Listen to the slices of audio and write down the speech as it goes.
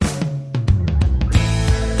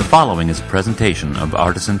following is a presentation of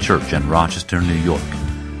Artisan Church in Rochester, New York.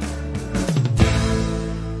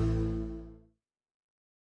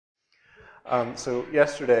 So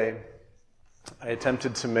yesterday, I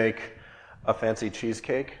attempted to make a fancy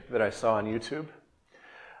cheesecake that I saw on YouTube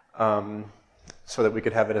so that we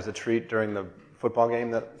could have it as a treat during the football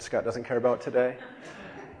game that Scott doesn't care about today.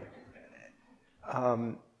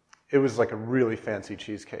 It was like a really fancy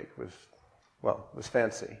cheesecake. It was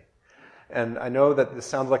fancy. And I know that this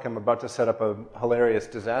sounds like I'm about to set up a hilarious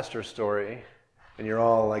disaster story, and you're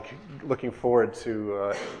all like looking forward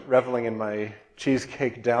to reveling in my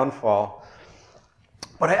cheesecake downfall.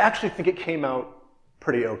 But I actually think it came out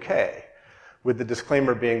pretty okay, with the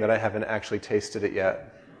disclaimer being that I haven't actually tasted it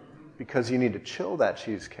yet, because you need to chill that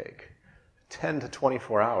cheesecake 10 to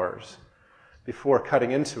 24 hours before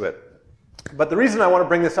cutting into it. But the reason I want to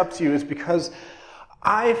bring this up to you is because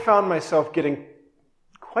I found myself getting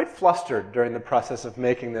quite flustered during the process of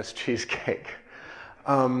making this cheesecake.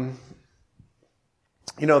 The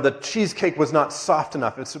cheesecake was not soft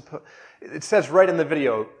enough. It says right in the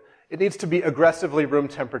video, it needs to be aggressively room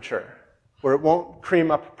temperature, or it won't cream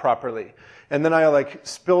up properly. And then I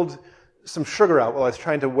spilled some sugar out while I was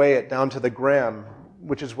trying to weigh it down to the gram,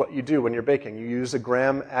 which is what you do when you're baking. You use a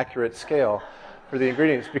gram accurate scale for the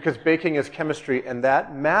ingredients, because baking is chemistry, and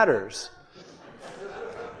that matters.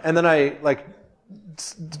 And then I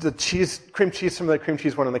the cream cheese, some of the cream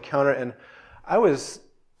cheese went on the counter, and I was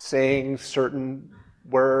saying certain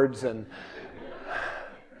words and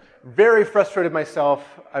very frustrated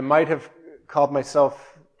myself. I might have called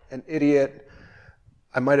myself an idiot.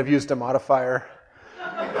 I might have used a modifier.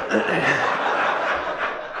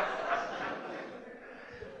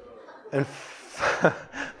 And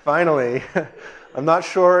finally, I'm not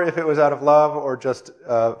sure if it was out of love or just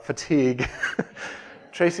fatigue.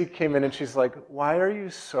 Tracy came in and she's like, "Why are you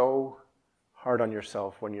so hard on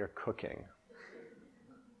yourself when you're cooking?"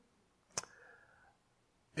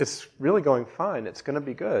 It's really going fine. It's going to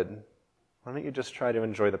be good. Why don't you just try to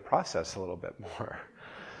enjoy the process a little bit more?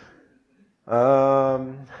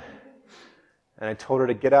 And I told her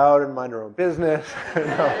to get out and mind her own business.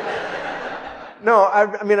 No, I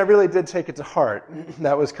really did take it to heart.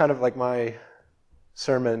 That was kind of like my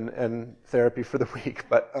sermon and therapy for the week.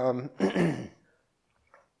 But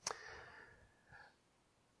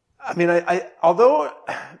although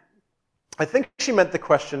I think she meant the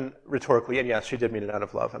question rhetorically, and yes, she did mean it out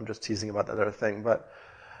of love. I'm just teasing about that other thing, but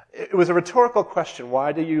it was a rhetorical question.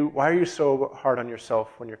 Why are you so hard on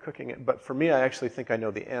yourself when you're cooking it? But for me, I actually think I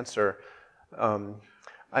know the answer.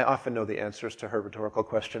 I often know the answers to her rhetorical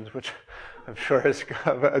questions, which I'm sure is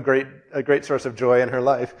a great source of joy in her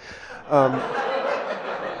life.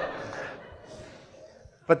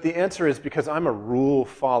 But the answer is because I'm a rule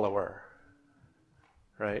follower,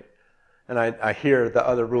 right? And I hear the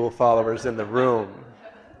other rule followers in the room.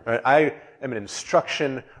 Right? I am an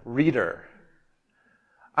instruction reader.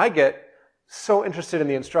 I get so interested in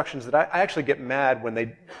the instructions that I actually get mad when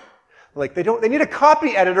they need a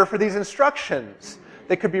copy editor for these instructions.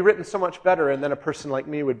 They could be written so much better, and then a person like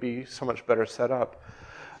me would be so much better set up.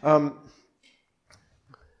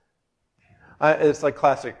 It's like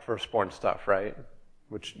classic firstborn stuff, right?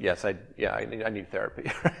 Which, yes, I need therapy.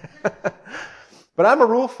 But I'm a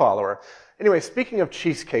rule follower. Anyway, speaking of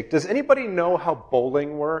cheesecake, does anybody know how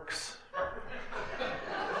bowling works?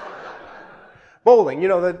 Bowling,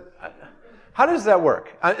 how does that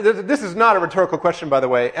work? This is not a rhetorical question, by the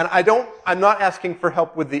way, and I'm not asking for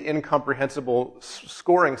help with the incomprehensible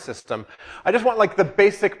scoring system. I just want the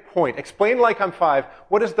basic point. Explain like I'm 5.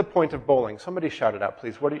 What is the point of bowling? Somebody shout it out,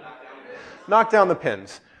 please. Knock down the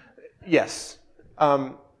pins. Yes.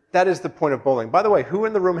 That is the point of bowling. By the way, who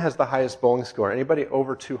in the room has the highest bowling score? Anybody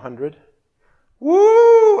over 200?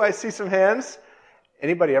 Woo! I see some hands.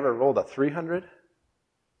 Anybody ever rolled a 300?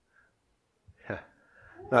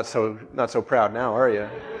 Not so proud now, are you?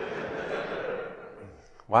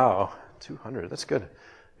 Wow, 200. That's good.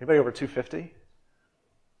 Anybody over 250?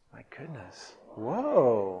 My goodness.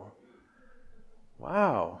 Whoa.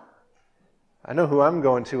 Wow. I know who I'm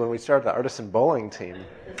going to when we start the Artisan Bowling team.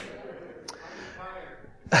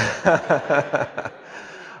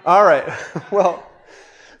 All right. Well,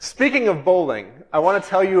 speaking of bowling, I want to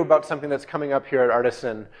tell you about something that's coming up here at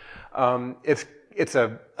Artisan. It's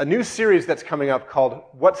a new series that's coming up called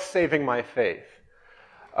What's Saving My Faith?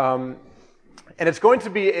 And it's going to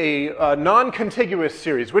be a non-contiguous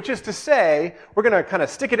series, which is to say, we're going to kind of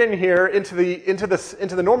stick it in here into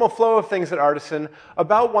the normal flow of things at Artisan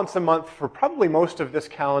about once a month for probably most of this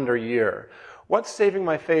calendar year. What's Saving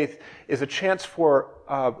My Faith is a chance for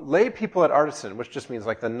lay people at Artisan, which just means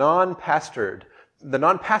the non-pastored the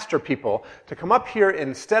non-pastor people to come up here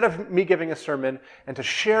instead of me giving a sermon and to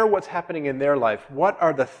share what's happening in their life. What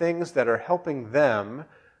are the things that are helping them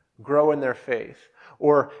grow in their faith,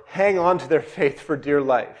 or hang on to their faith for dear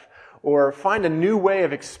life, or find a new way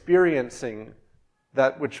of experiencing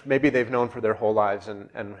that which maybe they've known for their whole lives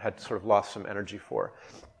and had sort of lost some energy for.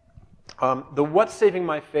 The What's Saving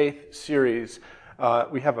My Faith series,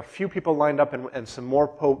 we have a few people lined up and some more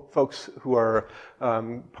folks who are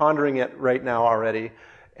pondering it right now already,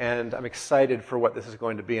 and I'm excited for what this is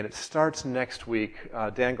going to be. And it starts next week.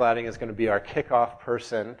 Dan Gladding is going to be our kickoff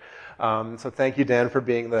person. So thank you, Dan, for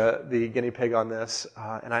being the guinea pig on this.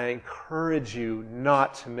 And I encourage you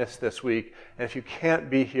not to miss this week. And if you can't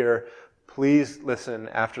be here, please listen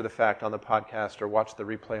after the fact on the podcast or watch the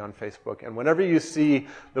replay on Facebook. And whenever you see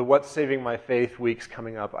the What's Saving My Faith weeks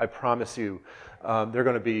coming up, I promise you they're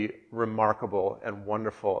going to be remarkable and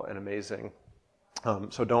wonderful and amazing.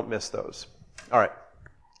 So don't miss those. All right,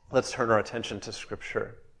 let's turn our attention to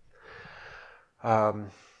Scripture.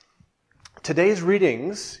 Today's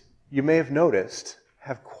readings, you may have noticed,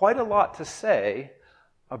 have quite a lot to say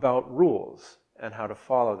about rules and how to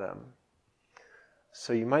follow them.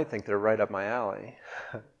 So you might think they're right up my alley.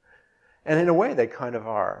 And in a way, they kind of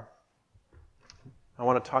are. I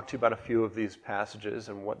want to talk to you about a few of these passages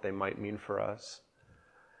and what they might mean for us.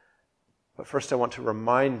 But first, I want to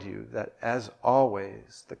remind you that, as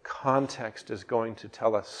always, the context is going to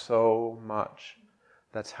tell us so much.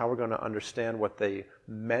 That's how we're going to understand what they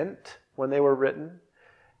meant when they were written.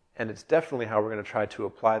 And it's definitely how we're going to try to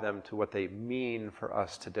apply them to what they mean for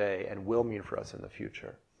us today and will mean for us in the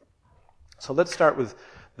future. So let's start with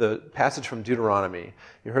the passage from Deuteronomy.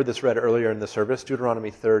 You heard this read earlier in the service, Deuteronomy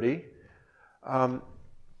 30.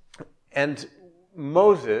 And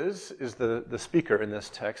Moses is the speaker in this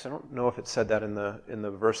text. I don't know if it said that in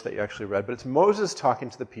the verse that you actually read, but it's Moses talking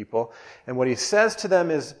to the people. And what he says to them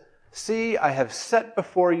is, "See, I have set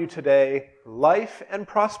before you today life and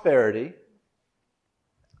prosperity,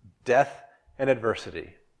 death and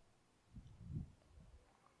adversity."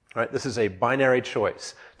 All right, this is a binary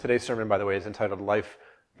choice. Today's sermon, by the way, is entitled Life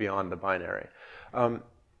Beyond the Binary.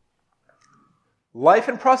 Life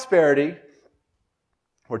and prosperity,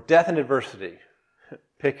 or death and adversity.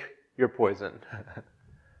 Pick your poison.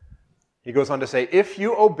 He goes on to say, if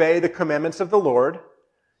you obey the commandments of the Lord,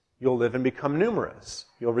 you'll live and become numerous.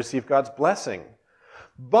 You'll receive God's blessing.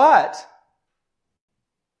 But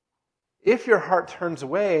if your heart turns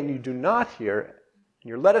away and you do not hear,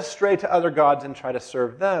 you're led astray to other gods and try to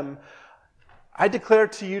serve them, I declare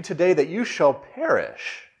to you today that you shall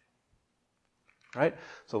perish. Right?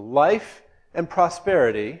 So life and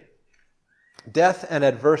prosperity, death and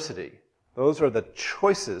adversity. Those are the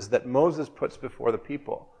choices that Moses puts before the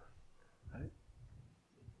people. Right?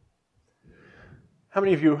 How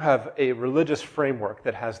many of you have a religious framework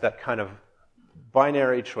that has that kind of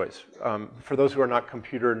binary choice? For those who are not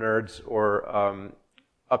computer nerds or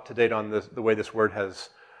up to date on the way this word has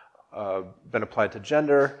been applied to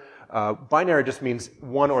gender, binary just means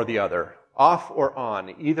one or the other, off or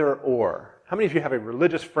on, either or. How many of you have a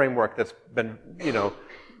religious framework that's been,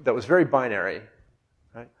 that was very binary?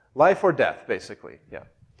 Right? Life or death, basically. Yeah,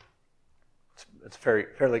 it's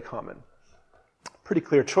fairly common. Pretty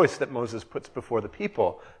clear choice that Moses puts before the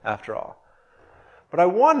people, after all. But I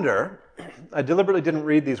wonder, I deliberately didn't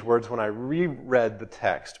read these words when I reread the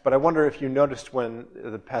text, but I wonder if you noticed when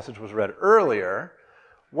the passage was read earlier,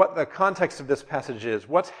 what the context of this passage is,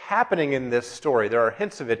 what's happening in this story. There are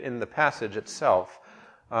hints of it in the passage itself,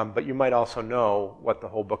 but you might also know what the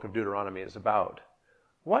whole book of Deuteronomy is about.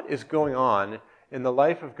 What is going on in the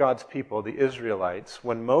life of God's people, the Israelites,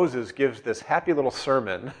 when Moses gives this happy little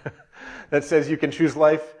sermon that says you can choose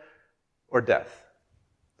life or death?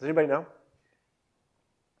 Does anybody know?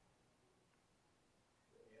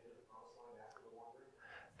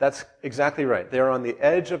 That's exactly right. They are on the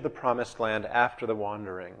edge of the promised land after the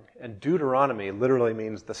wandering. And Deuteronomy literally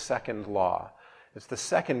means the second law. It's the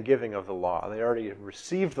second giving of the law. They already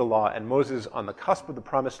received the law, and Moses, on the cusp of the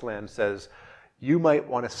promised land, says, you might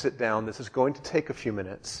want to sit down. This is going to take a few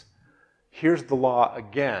minutes. Here's the law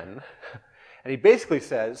again. And he basically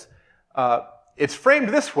says, it's framed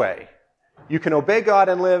this way. You can obey God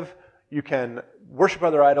and live. You can worship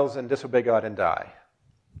other idols and disobey God and die.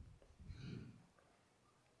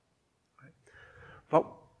 But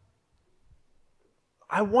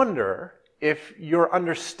I wonder if your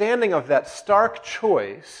understanding of that stark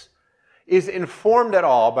choice is informed at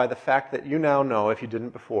all by the fact that you now know, if you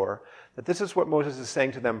didn't before, that this is what Moses is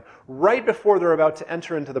saying to them right before they're about to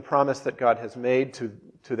enter into the promise that God has made to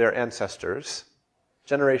their ancestors,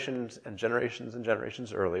 generations and generations and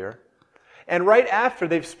generations earlier. And right after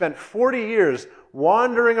they've spent 40 years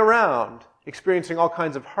wandering around, experiencing all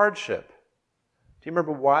kinds of hardship. Do you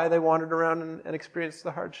remember why they wandered around and experienced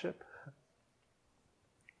the hardship?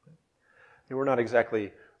 They were not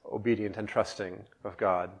exactly obedient and trusting of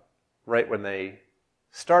God right when they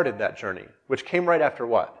started that journey, which came right after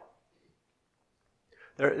what?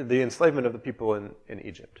 The enslavement of the people in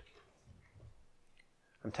Egypt.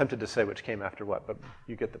 I'm tempted to say which came after what, but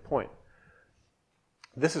you get the point.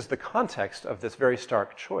 This is the context of this very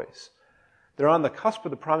stark choice. They're on the cusp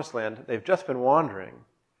of the promised land. They've just been wandering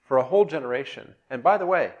for a whole generation. And by the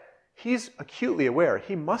way, he's acutely aware,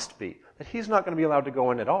 he must be, that he's not going to be allowed to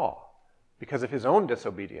go in at all because of his own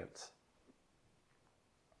disobedience.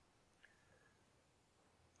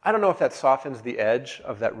 I don't know if that softens the edge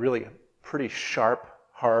of that really pretty sharp,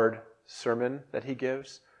 hard sermon that he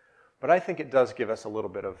gives, but I think it does give us a little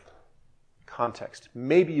bit of context.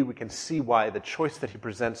 Maybe we can see why the choice that he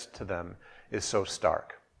presents to them is so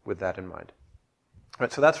stark with that in mind. All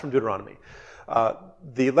right, so that's from Deuteronomy.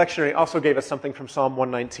 The lectionary also gave us something from Psalm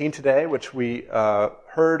 119 today, which we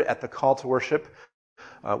heard at the call to worship,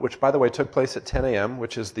 which, by the way, took place at 10 a.m.,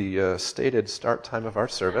 which is the stated start time of our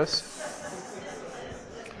service.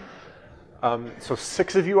 So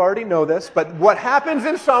 6 of you already know this, but what happens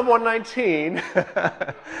in Psalm 119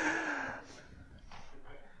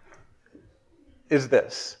 is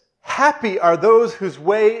this. Happy are those whose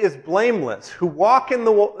way is blameless, who walk in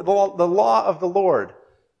the law of the Lord.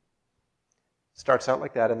 Starts out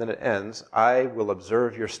like that, and then it ends, I will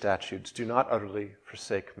observe your statutes. Do not utterly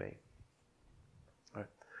forsake me. All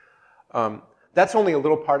right. That's only a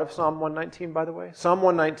little part of Psalm 119, by the way. Psalm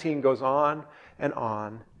 119 goes on and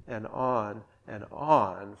on and on and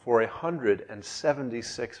on for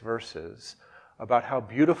 176 verses about how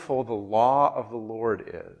beautiful the law of the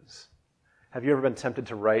Lord is. Have you ever been tempted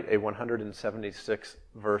to write a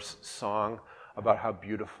 176-verse song about how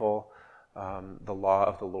beautiful the law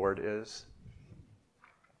of the Lord is?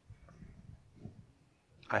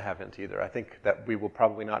 I haven't either. I think that we will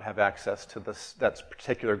probably not have access to that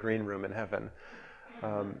particular green room in heaven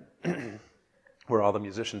where all the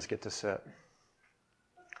musicians get to sit.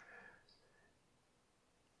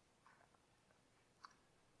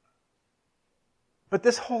 But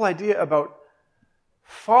this whole idea about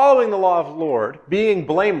following the law of the Lord, being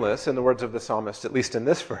blameless, in the words of the psalmist, at least in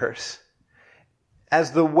this verse,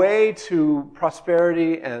 as the way to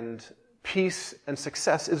prosperity and peace and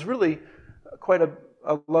success is really quite a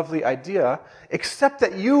lovely idea, except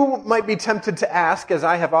that you might be tempted to ask, as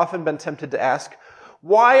I have often been tempted to ask,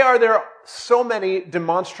 why are there so many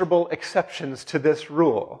demonstrable exceptions to this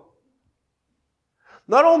rule?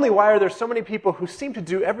 Not only why are there so many people who seem to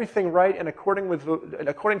do everything right and according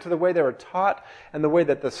to the way they were taught and the way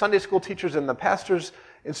that the Sunday school teachers and the pastors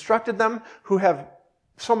instructed them, who have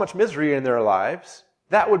so much misery in their lives,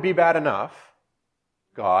 that would be bad enough.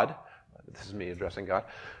 God, this is me addressing God.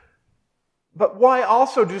 But why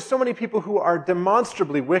also do so many people who are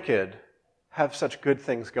demonstrably wicked have such good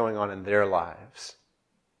things going on in their lives?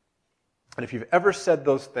 And if you've ever said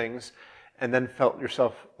those things and then felt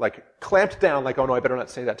yourself like clamped down, like, oh no, I better not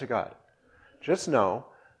say that to God, just know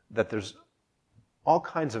that there's all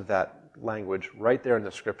kinds of that language right there in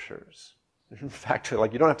the scriptures. In fact,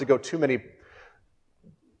 like, you don't have to go too many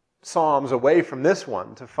psalms away from this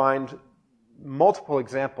one to find multiple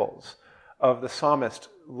examples of the psalmist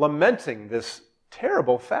lamenting this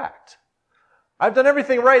terrible fact. I've done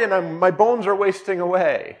everything right and my bones are wasting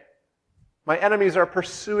away. My enemies are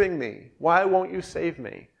pursuing me. Why won't you save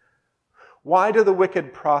me? Why do the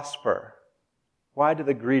wicked prosper? Why do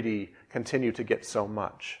the greedy continue to get so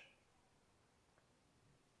much?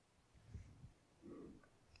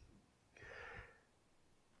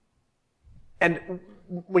 And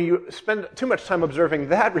when you spend too much time observing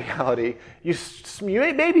that reality, you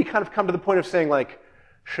may maybe kind of come to the point of saying, like,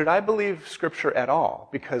 should I believe Scripture at all?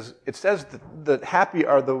 Because it says that happy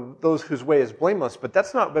are those whose way is blameless, but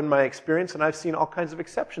that's not been my experience, and I've seen all kinds of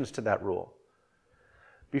exceptions to that rule.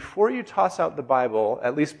 Before you toss out the Bible,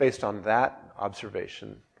 at least based on that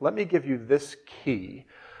observation, let me give you this key,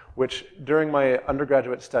 which during my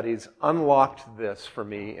undergraduate studies unlocked this for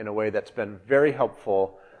me in a way that's been very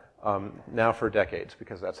helpful now for decades,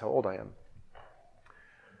 because that's how old I am.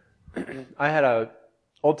 I had an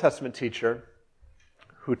Old Testament teacher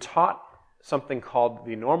who taught something called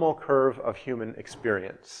the normal curve of human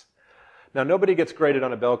experience. Now, nobody gets graded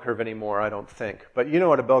on a bell curve anymore, I don't think. But you know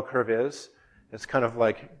what a bell curve is? It's kind of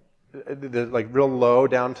like real low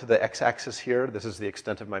down to the x-axis here. This is the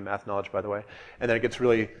extent of my math knowledge, by the way. And then it gets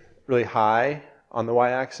really, really high on the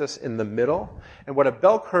y-axis in the middle. And what a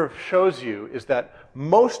bell curve shows you is that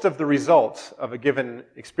most of the results of a given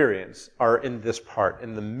experience are in this part,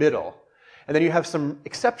 in the middle. And then you have some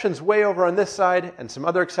exceptions way over on this side and some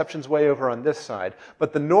other exceptions way over on this side.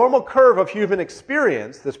 But the normal curve of human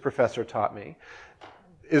experience, this professor taught me,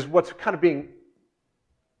 is what's kind of being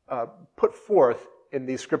put forth in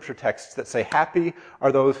these scripture texts that say, happy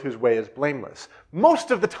are those whose way is blameless.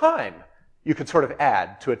 Most of the time, you could sort of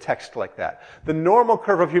add to a text like that. The normal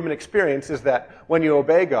curve of human experience is that when you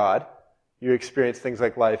obey God, you experience things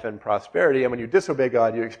like life and prosperity, and when you disobey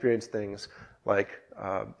God, you experience things like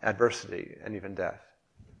adversity and even death.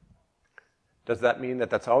 Does that mean that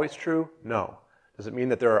that's always true? No. Does it mean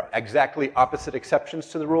that there are exactly opposite exceptions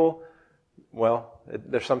to the rule? Well,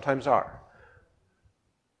 there sometimes are.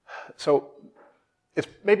 So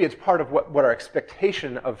maybe it's part of what our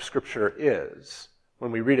expectation of Scripture is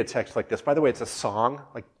when we read a text like this. By the way, it's a song.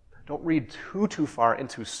 Like, don't read too far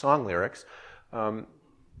into song lyrics.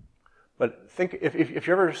 But think, if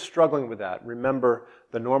you're ever struggling with that, remember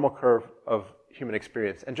the normal curve of human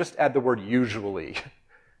experience and just add the word usually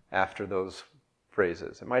after those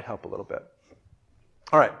phrases. It might help a little bit.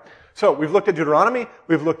 All right, so we've looked at Deuteronomy,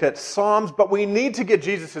 we've looked at Psalms, but we need to get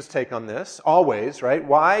Jesus' take on this, always, right?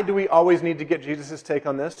 Why do we always need to get Jesus' take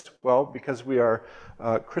on this? Well, because we are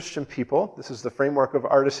Christian people. This is the framework of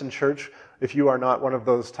Artisan Church. If you are not one of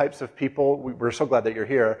those types of people, we're so glad that you're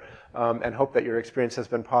here and hope that your experience has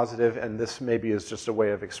been positive, and this maybe is just a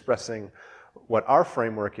way of expressing what our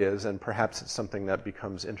framework is, and perhaps it's something that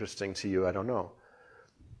becomes interesting to you, I don't know.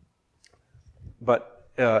 But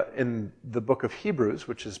in the book of Hebrews,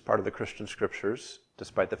 which is part of the Christian scriptures,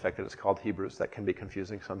 despite the fact that it's called Hebrews, that can be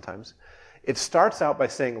confusing sometimes, it starts out by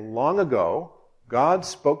saying, long ago, God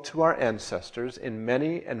spoke to our ancestors in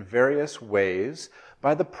many and various ways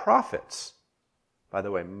by the prophets. By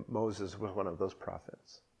the way, Moses was one of those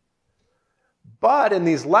prophets. But in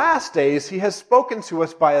these last days, he has spoken to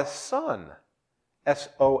us by a Son,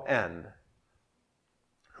 S-O-N,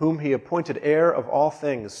 whom he appointed heir of all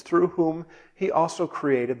things, through whom he also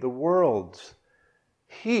created the worlds.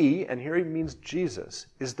 He, and here he means Jesus,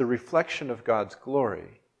 is the reflection of God's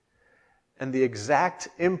glory and the exact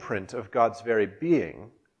imprint of God's very being,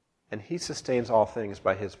 and he sustains all things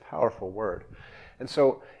by his powerful word. And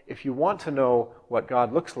so, if you want to know what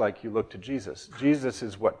God looks like, you look to Jesus. Jesus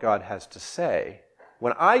is what God has to say.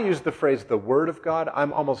 When I use the phrase, the Word of God,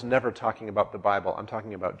 I'm almost never talking about the Bible. I'm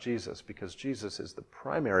talking about Jesus, because Jesus is the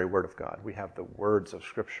primary Word of God. We have the words of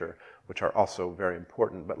Scripture, which are also very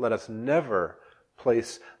important. But let us never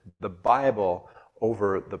place the Bible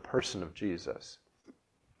over the person of Jesus.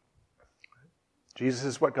 Jesus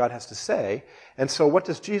is what God has to say. And so what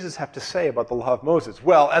does Jesus have to say about the law of Moses?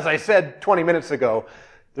 Well, as I said 20 minutes ago,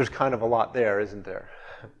 there's kind of a lot there, isn't there?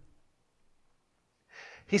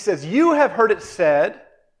 He says, you have heard it said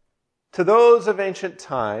to those of ancient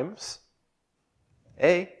times,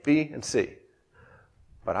 A, B, and C.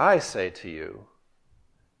 But I say to you,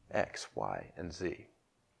 X, Y, and Z.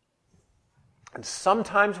 And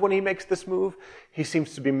sometimes when he makes this move, he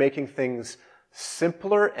seems to be making things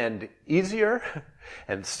simpler and easier.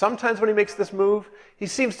 And sometimes when he makes this move, he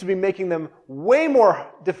seems to be making them way more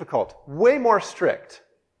difficult, way more strict.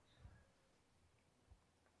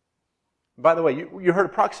 By the way, you heard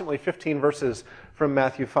approximately 15 verses from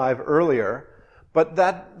Matthew 5 earlier, but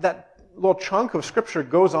that little chunk of Scripture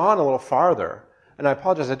goes on a little farther. And I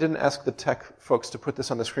apologize, I didn't ask the tech folks to put this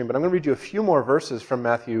on the screen, but I'm going to read you a few more verses from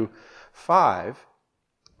Matthew 5,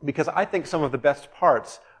 because I think some of the best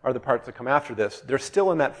parts are the parts that come after this. They're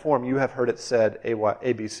still in that form, you have heard it said,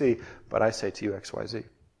 A, B, C, but I say to you, X, Y, Z.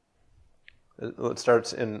 It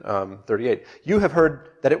starts in 38. You have heard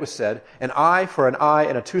that it was said, an eye for an eye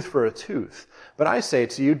and a tooth for a tooth. But I say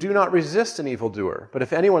to you, do not resist an evildoer. But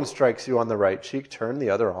if anyone strikes you on the right cheek, turn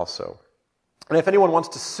the other also. And if anyone wants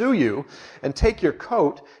to sue you and take your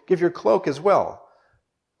coat, give your cloak as well.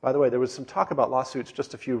 By the way, there was some talk about lawsuits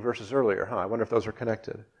just a few verses earlier. I wonder if those are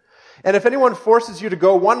connected. And if anyone forces you to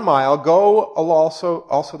go 1 mile, go also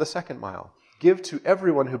the 2nd mile. Give to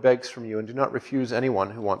everyone who begs from you, and do not refuse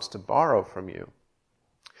anyone who wants to borrow from you.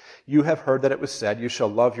 You have heard that it was said, you shall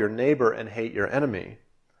love your neighbor and hate your enemy.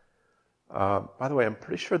 By the way, I'm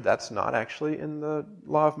pretty sure that's not actually in the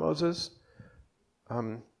law of Moses.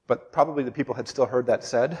 But probably the people had still heard that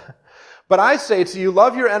said. But I say to you,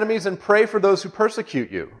 love your enemies and pray for those who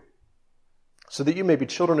persecute you, so that you may be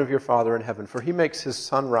children of your Father in heaven. For he makes his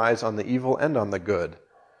sun rise on the evil and on the good,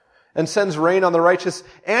 and sends rain on the righteous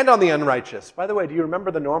and on the unrighteous. By the way, do you remember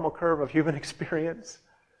the normal curve of human experience?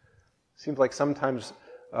 Seems like sometimes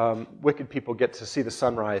wicked people get to see the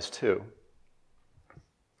sunrise too.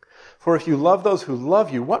 For if you love those who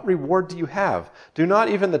love you, what reward do you have? Do not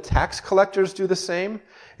even the tax collectors do the same?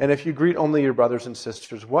 And if you greet only your brothers and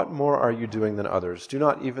sisters, what more are you doing than others? Do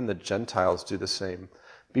not even the Gentiles do the same?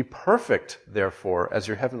 Be perfect, therefore, as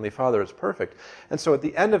your heavenly Father is perfect. And so at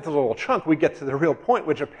the end of the little chunk, we get to the real point,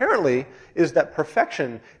 which apparently is that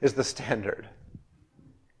perfection is the standard.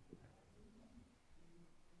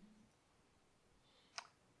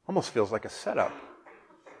 Almost feels like a setup,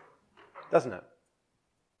 doesn't it?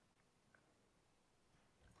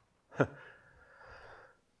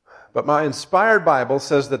 But my inspired Bible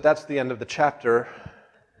says that that's the end of the chapter,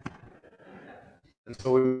 and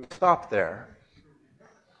so we stop there.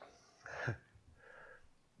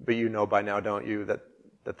 But you know by now, don't you,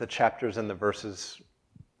 that the chapters and the verses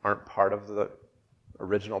aren't part of the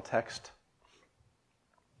original text?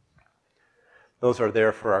 Those are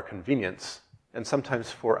there for our convenience, and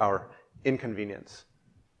sometimes for our inconvenience.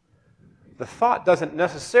 The thought doesn't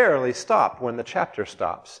necessarily stop when the chapter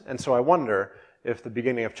stops, and so I wonder if the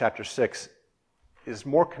beginning of chapter 6 is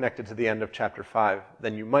more connected to the end of chapter 5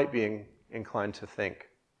 than you might be inclined to think.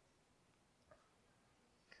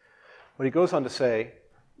 What he goes on to say,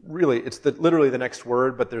 really, it's literally the next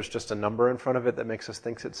word, but there's just a number in front of it that makes us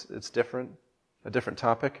think it's different, a different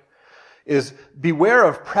topic, is beware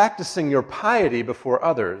of practicing your piety before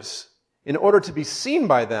others in order to be seen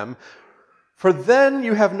by them, for then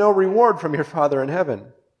you have no reward from your Father in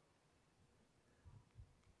heaven.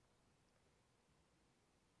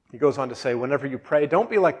 He goes on to say, whenever you pray, don't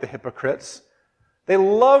be like the hypocrites. They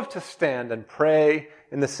love to stand and pray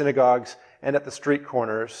in the synagogues and at the street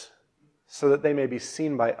corners so that they may be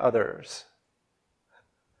seen by others.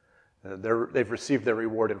 They've received their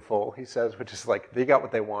reward in full, he says, which is like they got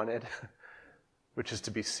what they wanted, which is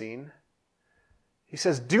to be seen. He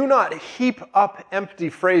says, do not heap up empty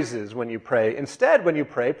phrases when you pray. Instead, when you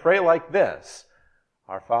pray, pray like this: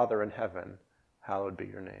 Our Father in heaven, hallowed be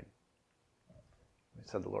your name. I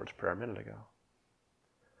said the Lord's Prayer a minute ago.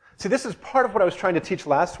 See, this is part of what I was trying to teach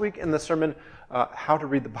last week in the sermon, How to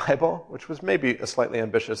Read the Bible, which was maybe a slightly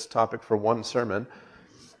ambitious topic for one sermon.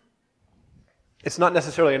 It's not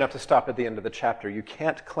necessarily enough to stop at the end of the chapter. You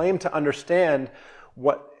can't claim to understand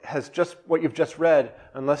what you've just read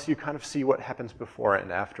unless you kind of see what happens before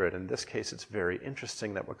and after it. In this case, it's very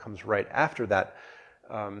interesting that what comes right after that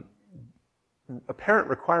apparent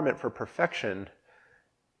requirement for perfection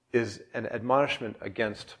is an admonishment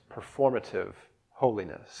against performative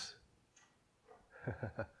holiness.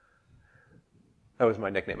 That was my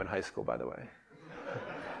nickname in high school, by the way.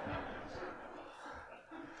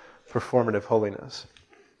 Performative holiness.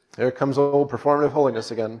 There comes old performative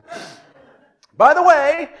holiness again. By the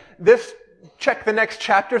way, this check the next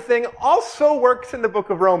chapter thing also works in the book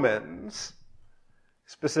of Romans,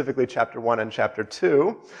 specifically chapter 1 and chapter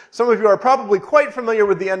 2. Some of you are probably quite familiar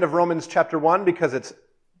with the end of Romans chapter 1 because it's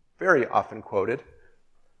very often quoted,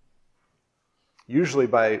 usually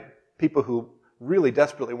by people who really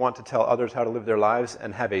desperately want to tell others how to live their lives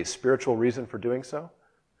and have a spiritual reason for doing so.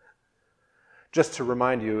 Just to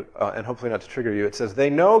remind you, and hopefully not to trigger you, it says,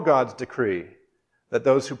 they know God's decree that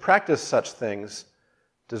those who practice such things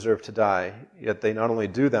deserve to die, yet they not only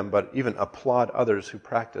do them, but even applaud others who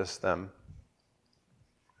practice them.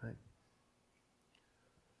 Right?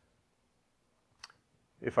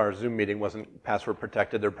 If our Zoom meeting wasn't password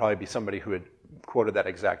protected, there'd probably be somebody who had quoted that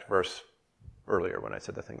exact verse earlier when I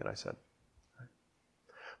said the thing that I said. Right?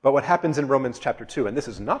 But what happens in Romans chapter 2, and this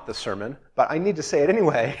is not the sermon, but I need to say it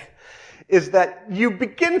anyway, is that you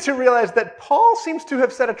begin to realize that Paul seems to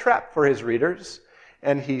have set a trap for his readers,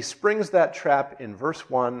 and he springs that trap in verse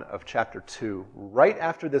 1 of chapter 2, right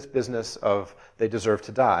after this business of they deserve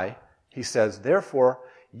to die. He says, therefore,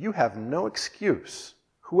 you have no excuse,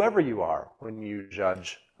 whoever you are, when you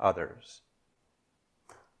judge others.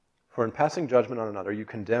 For in passing judgment on another, you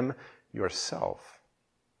condemn yourself,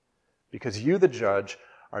 because you, the judge,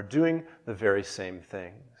 are doing the very same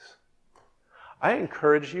things. I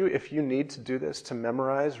encourage you, if you need to do this, to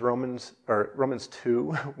memorize Romans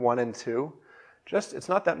 2, 1 and 2. It's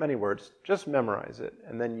not that many words. Just memorize it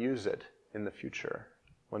and then use it in the future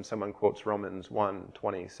when someone quotes Romans 1,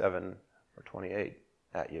 27 or 28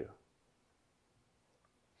 at you.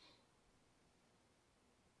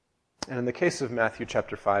 And in the case of Matthew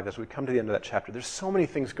chapter 5, as we come to the end of that chapter, there's so many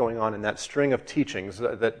things going on in that string of teachings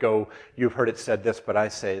that go, you've heard it said this, but I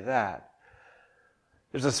say that.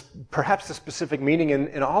 There's perhaps a specific meaning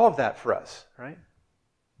in all of that for us, right?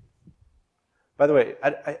 By the way,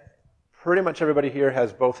 pretty much everybody here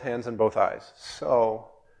has both hands and both eyes. So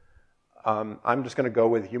I'm just going to go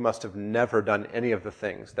with, you must have never done any of the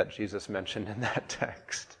things that Jesus mentioned in that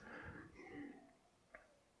text.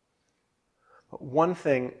 One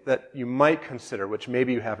thing that you might consider, which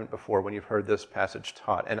maybe you haven't before when you've heard this passage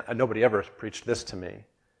taught, and nobody ever preached this to me,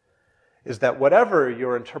 is that whatever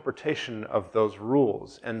your interpretation of those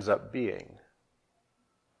rules ends up being,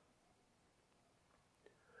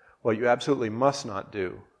 what you absolutely must not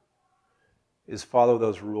do is follow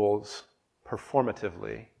those rules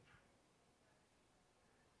performatively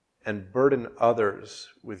and burden others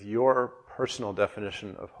with your personal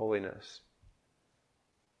definition of holiness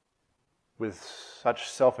with such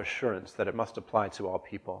self-assurance that it must apply to all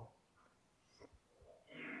people.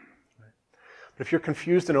 But if you're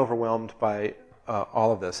confused and overwhelmed by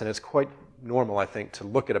all of this, and it's quite normal, I think, to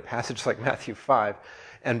look at a passage like Matthew 5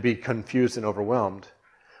 and be confused and overwhelmed,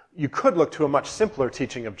 you could look to a much simpler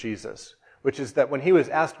teaching of Jesus, which is that when he was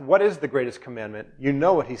asked, what is the greatest commandment, you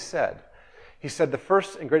know what he said. He said the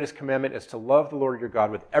first and greatest commandment is to love the Lord your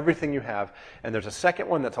God with everything you have, and there's a second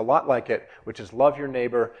one that's a lot like it, which is love your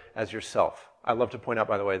neighbor as yourself. I love to point out,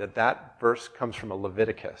 by the way, that that verse comes from a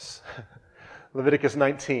Leviticus. Leviticus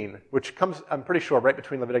 19, which comes, I'm pretty sure, right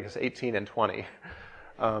between Leviticus 18 and 20.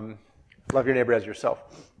 Love your neighbor as yourself.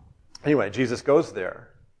 Anyway, Jesus goes there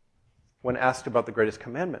when asked about the greatest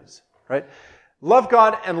commandments, right? Love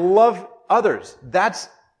God and love others. That's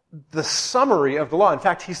the summary of the law. In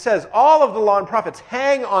fact, he says all of the law and prophets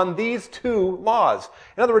hang on these two laws.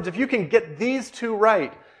 In other words, if you can get these two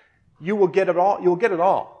right, you will get it all. You'll get it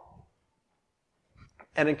all.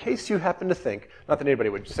 And in case you happen to think, not that anybody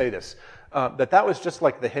would say this, that was just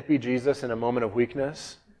like the hippie Jesus in a moment of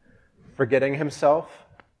weakness, forgetting himself.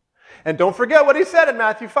 And don't forget what he said in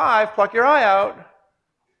Matthew 5, pluck your eye out.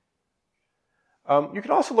 You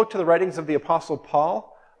can also look to the writings of the Apostle Paul,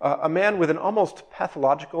 a man with an almost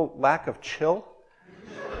pathological lack of chill,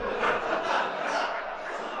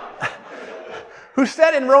 who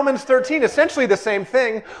said in Romans 13 essentially the same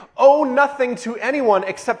thing, owe nothing to anyone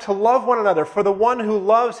except to love one another, for the one who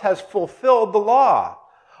loves has fulfilled the law.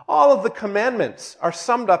 All of the commandments are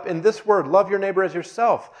summed up in this word, love your neighbor as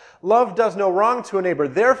yourself. Love does no wrong to a neighbor.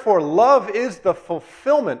 Therefore, love is the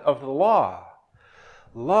fulfillment of the law.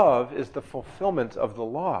 Love is the fulfillment of the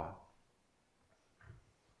law.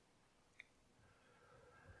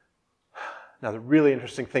 Now, the really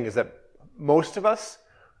interesting thing is that most of us,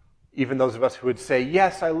 even those of us who would say,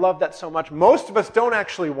 yes, I love that so much, most of us don't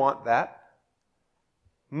actually want that.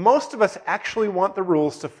 Most of us actually want the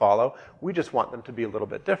rules to follow. We just want them to be a little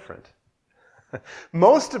bit different.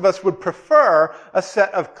 Most of us would prefer a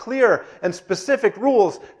set of clear and specific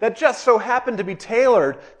rules that just so happen to be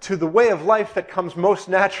tailored to the way of life that comes most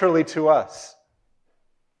naturally to us.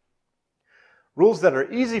 Rules that are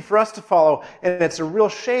easy for us to follow, and it's a real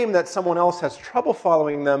shame that someone else has trouble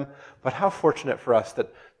following them, but how fortunate for us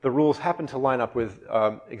that the rules happen to line up with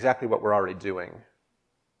exactly what we're already doing.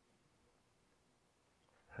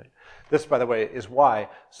 This, by the way, is why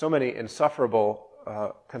so many insufferable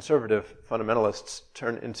conservative fundamentalists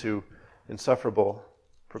turn into insufferable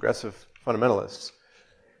progressive fundamentalists.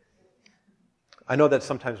 I know that's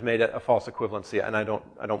sometimes made a false equivalency, and I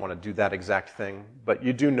don't want to do that exact thing, but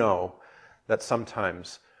you do know that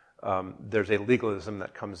sometimes there's a legalism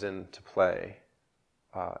that comes into play,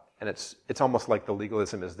 and it's almost like the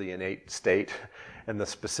legalism is the innate state, and the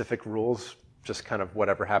specific rules just kind of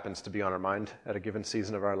whatever happens to be on our mind at a given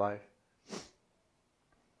season of our life.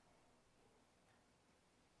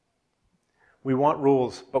 We want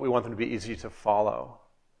rules, but we want them to be easy to follow.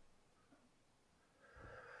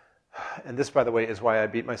 And this, by the way, is why I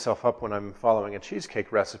beat myself up when I'm following a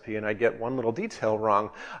cheesecake recipe and I get one little detail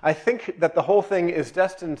wrong. I think that the whole thing is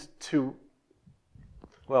destined to,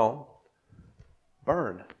 well,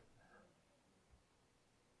 burn.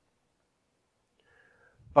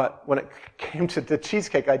 But when it came to the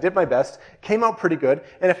cheesecake, I did my best, came out pretty good,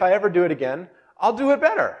 and if I ever do it again, I'll do it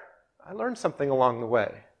better. I learned something along the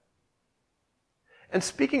way. And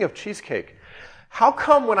speaking of cheesecake, how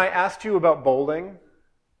come when I asked you about bowling,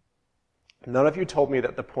 none of you told me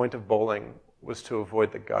that the point of bowling was to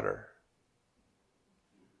avoid the gutter?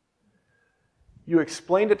 You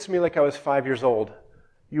explained it to me like I was 5 years old.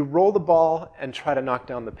 You roll the ball and try to knock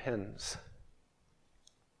down the pins.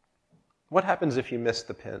 What happens if you miss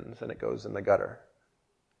the pins and it goes in the gutter?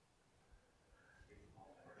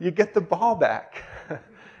 You get the ball back.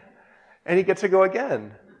 And you get to go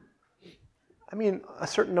again. I mean, a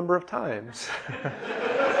certain number of times.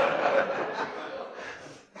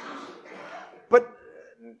 But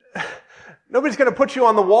nobody's going to put you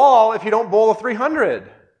on the wall if you don't bowl a 300.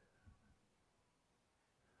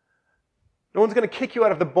 No one's going to kick you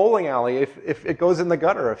out of the bowling alley if it goes in the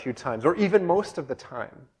gutter a few times, or even most of the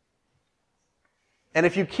time. And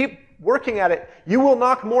if you keep working at it, you will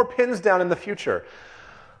knock more pins down in the future.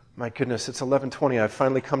 My goodness, it's 11:20. I've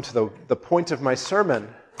finally come to the point of my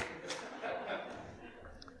sermon.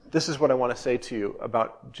 This is what I want to say to you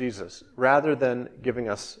about Jesus. Rather than giving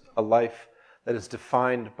us a life that is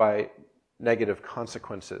defined by negative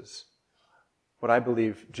consequences, what I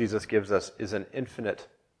believe Jesus gives us is an infinite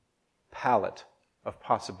palette of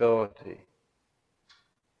possibility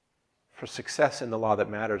for success in the law that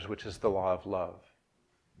matters, which is the law of love.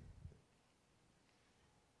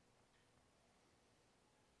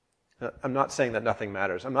 I'm not saying that nothing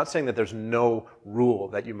matters. I'm not saying that there's no rule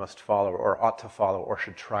that you must follow or ought to follow or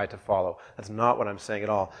should try to follow. That's not what I'm saying at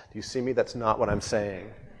all. Do you see me? That's not what I'm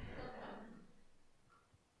saying.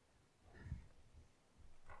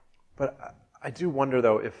 But I do wonder,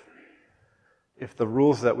 though, if the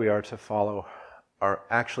rules that we are to follow are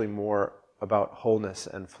actually more about wholeness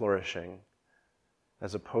and flourishing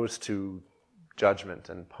as opposed to judgment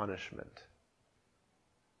and punishment.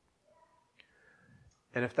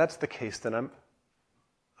 And if that's the case, then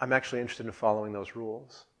I'm actually interested in following those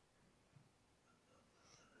rules.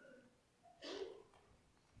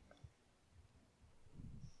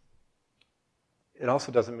 It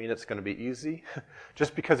also doesn't mean it's going to be easy.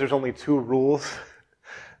 Just because there's only 2 rules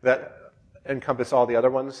that encompass all the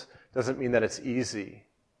other ones doesn't mean that it's easy.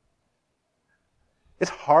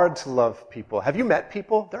 It's hard to love people. Have you met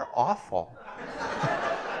people? They're awful.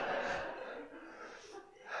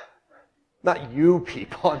 Not you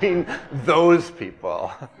people, I mean those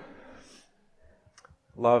people.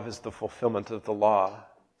 Love is the fulfillment of the law.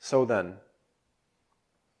 So then,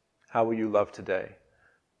 how will you love today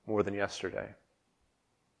more than yesterday?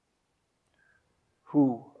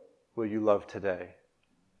 Who will you love today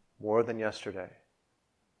more than yesterday?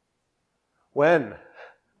 When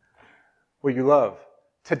will you love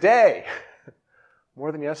today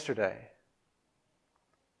more than yesterday?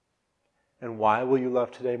 And why will you love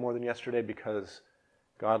today more than yesterday? Because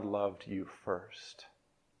God loved you first.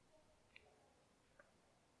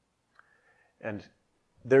 And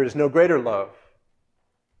there is no greater love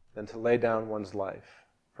than to lay down one's life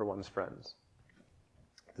for one's friends.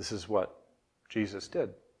 This is what Jesus did.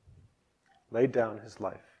 Laid down his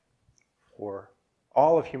life for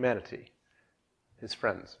all of humanity, his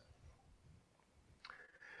friends.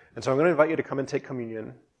 And so I'm going to invite you to come and take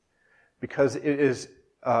communion because it is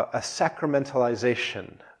a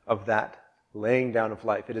sacramentalization of that laying down of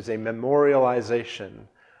life. It is a memorialization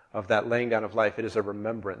of that laying down of life. It is a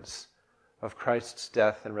remembrance of Christ's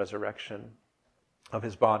death and resurrection, of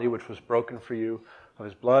his body which was broken for you, of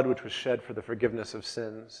his blood which was shed for the forgiveness of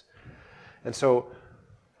sins. And so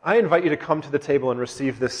I invite you to come to the table and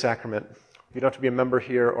receive this sacrament. You don't have to be a member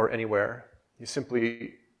here or anywhere. You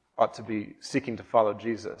simply ought to be seeking to follow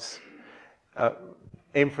Jesus.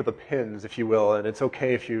 Aim for the pins, if you will, and it's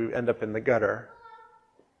okay if you end up in the gutter.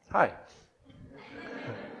 Hi.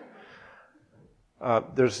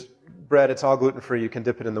 There's bread, it's all gluten-free. You can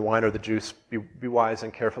dip it in the wine or the juice. Be wise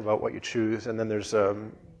and careful about what you choose. And then there's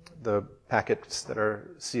the packets that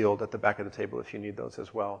are sealed at the back of the table if you need those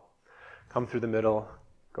as well. Come through the middle,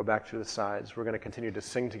 go back to the sides. We're going to continue to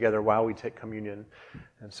sing together while we take communion.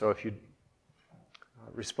 And so if you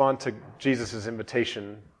respond to Jesus'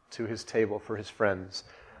 invitation to his table for his friends,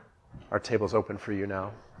 our table's open for you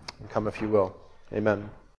now. And come if you will. Amen.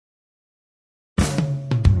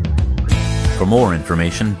 For more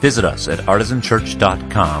information, visit us at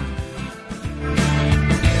artisanchurch.com.